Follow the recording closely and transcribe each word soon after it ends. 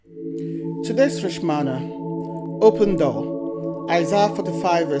Today's fresh manna, open door, Isaiah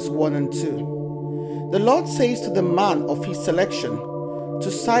 45 verse 1 and 2. The Lord says to the man of his selection, to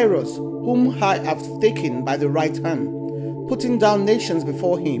Cyrus, whom I have taken by the right hand, putting down nations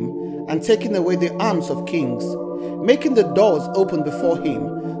before him, and taking away the arms of kings, making the doors open before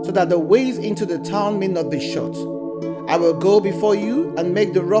him, so that the ways into the town may not be shut. I will go before you and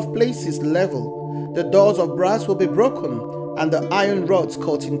make the rough places level. The doors of brass will be broken, and the iron rods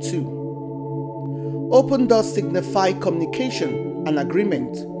cut in two. Open doors signify communication and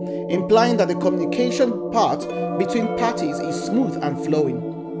agreement, implying that the communication part between parties is smooth and flowing.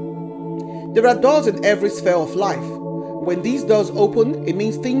 There are doors in every sphere of life. When these doors open, it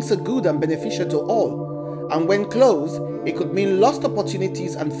means things are good and beneficial to all, and when closed, it could mean lost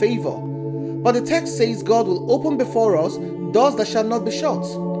opportunities and favor. But the text says God will open before us doors that shall not be shut.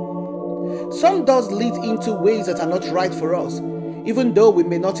 Some doors lead into ways that are not right for us, even though we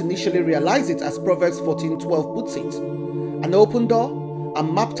may not initially realize it, as Proverbs 14:12 puts it. An open door, a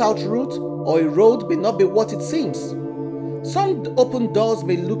mapped out route, or a road may not be what it seems. Some open doors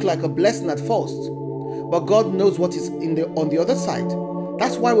may look like a blessing at first, but God knows what is on the other side.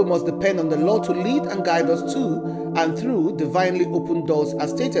 That's why we must depend on the Lord to lead and guide us to and through divinely open doors,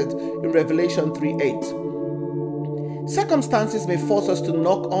 as stated in Revelation 3:8. Circumstances may force us to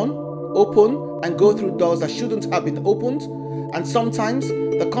knock on, open, and go through doors that shouldn't have been opened, and sometimes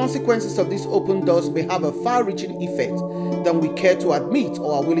the consequences of these open doors may have a far-reaching effect than we care to admit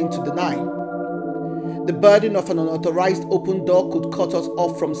or are willing to deny. The burden of an unauthorized open door could cut us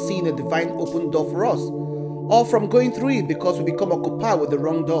off from seeing a divine open door for us, or from going through it because we become occupied with the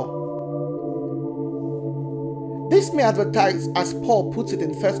wrong door. This may advertise, as Paul puts it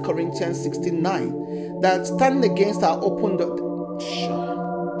in 1 Corinthians 16:9, that standing against our open door.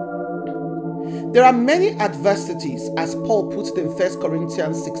 There are many adversities, as Paul puts it in 1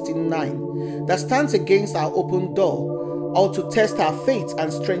 Corinthians 16:9, that stands against our open door, or to test our faith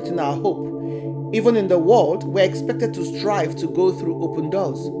and strengthen our hope. Even in the world, we're expected to strive to go through open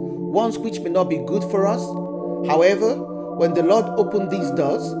doors, ones which may not be good for us. However, when the Lord opens these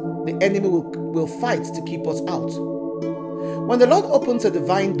doors, the enemy will fight to keep us out. When the Lord opens a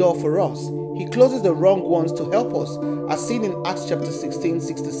divine door for us, He closes the wrong ones to help us, as seen in Acts chapter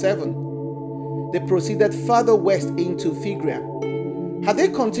 16:6-7. They proceeded further west into Phrygia. Had they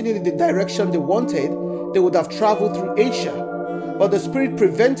continued in the direction they wanted, they would have traveled through Asia. But the Spirit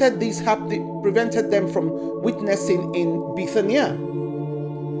prevented them from witnessing in Bithynia.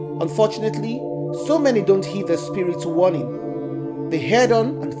 Unfortunately, so many don't heed the Spirit's warning. They head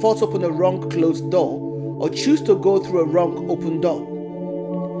on and force open a wrong closed door, or choose to go through a wrong open door.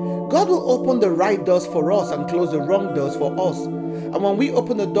 God will open the right doors for us and close the wrong doors for us. And when we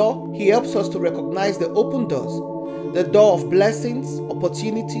open the door, He helps us to recognize the open doors, the door of blessings,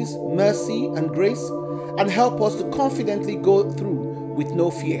 opportunities, mercy, and grace, and help us to confidently go through with no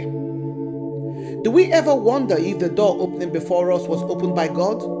fear. Do we ever wonder if the door opening before us was opened by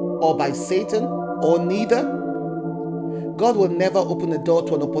God, or by Satan, or neither? God will never open a door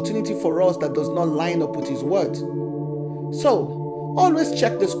to an opportunity for us that does not line up with His word. So, always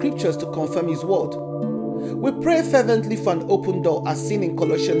check the scriptures to confirm His word. We pray fervently for an open door, as seen in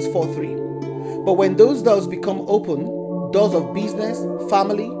Colossians 4:3. But when those doors become open, doors of business,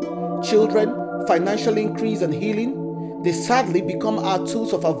 family, children, financial increase, and healing, they sadly become our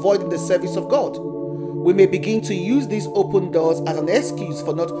tools of avoiding the service of God. We may begin to use these open doors as an excuse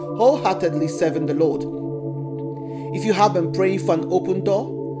for not wholeheartedly serving the Lord. If you have been praying for an open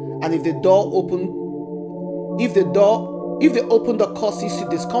door, and if the open door causes you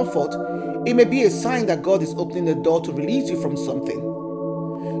discomfort, it may be a sign that God is opening the door to release you from something.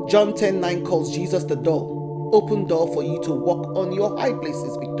 John 10:9 calls Jesus the door, open door for you to walk on your high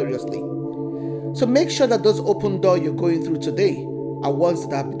places victoriously. So make sure that those open doors you're going through today are ones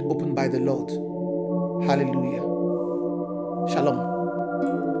that have been opened by the Lord. Hallelujah. Shalom.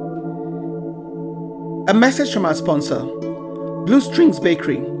 A message from our sponsor, Blue Strings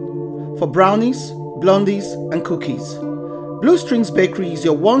Bakery, for brownies, blondies, and cookies. Blue Strings Bakery is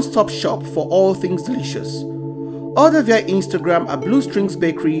your one-stop shop for all things delicious. Order via Instagram at Blue Strings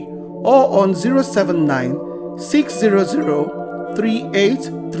Bakery or on 079 600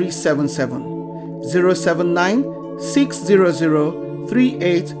 38377. 079 600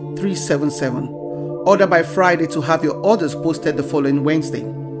 38377. Order by Friday to have your orders posted the following Wednesday.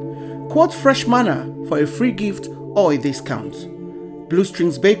 Quote Fresh Manna for a free gift or a discount. Blue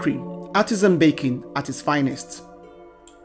Strings Bakery, artisan baking at its finest.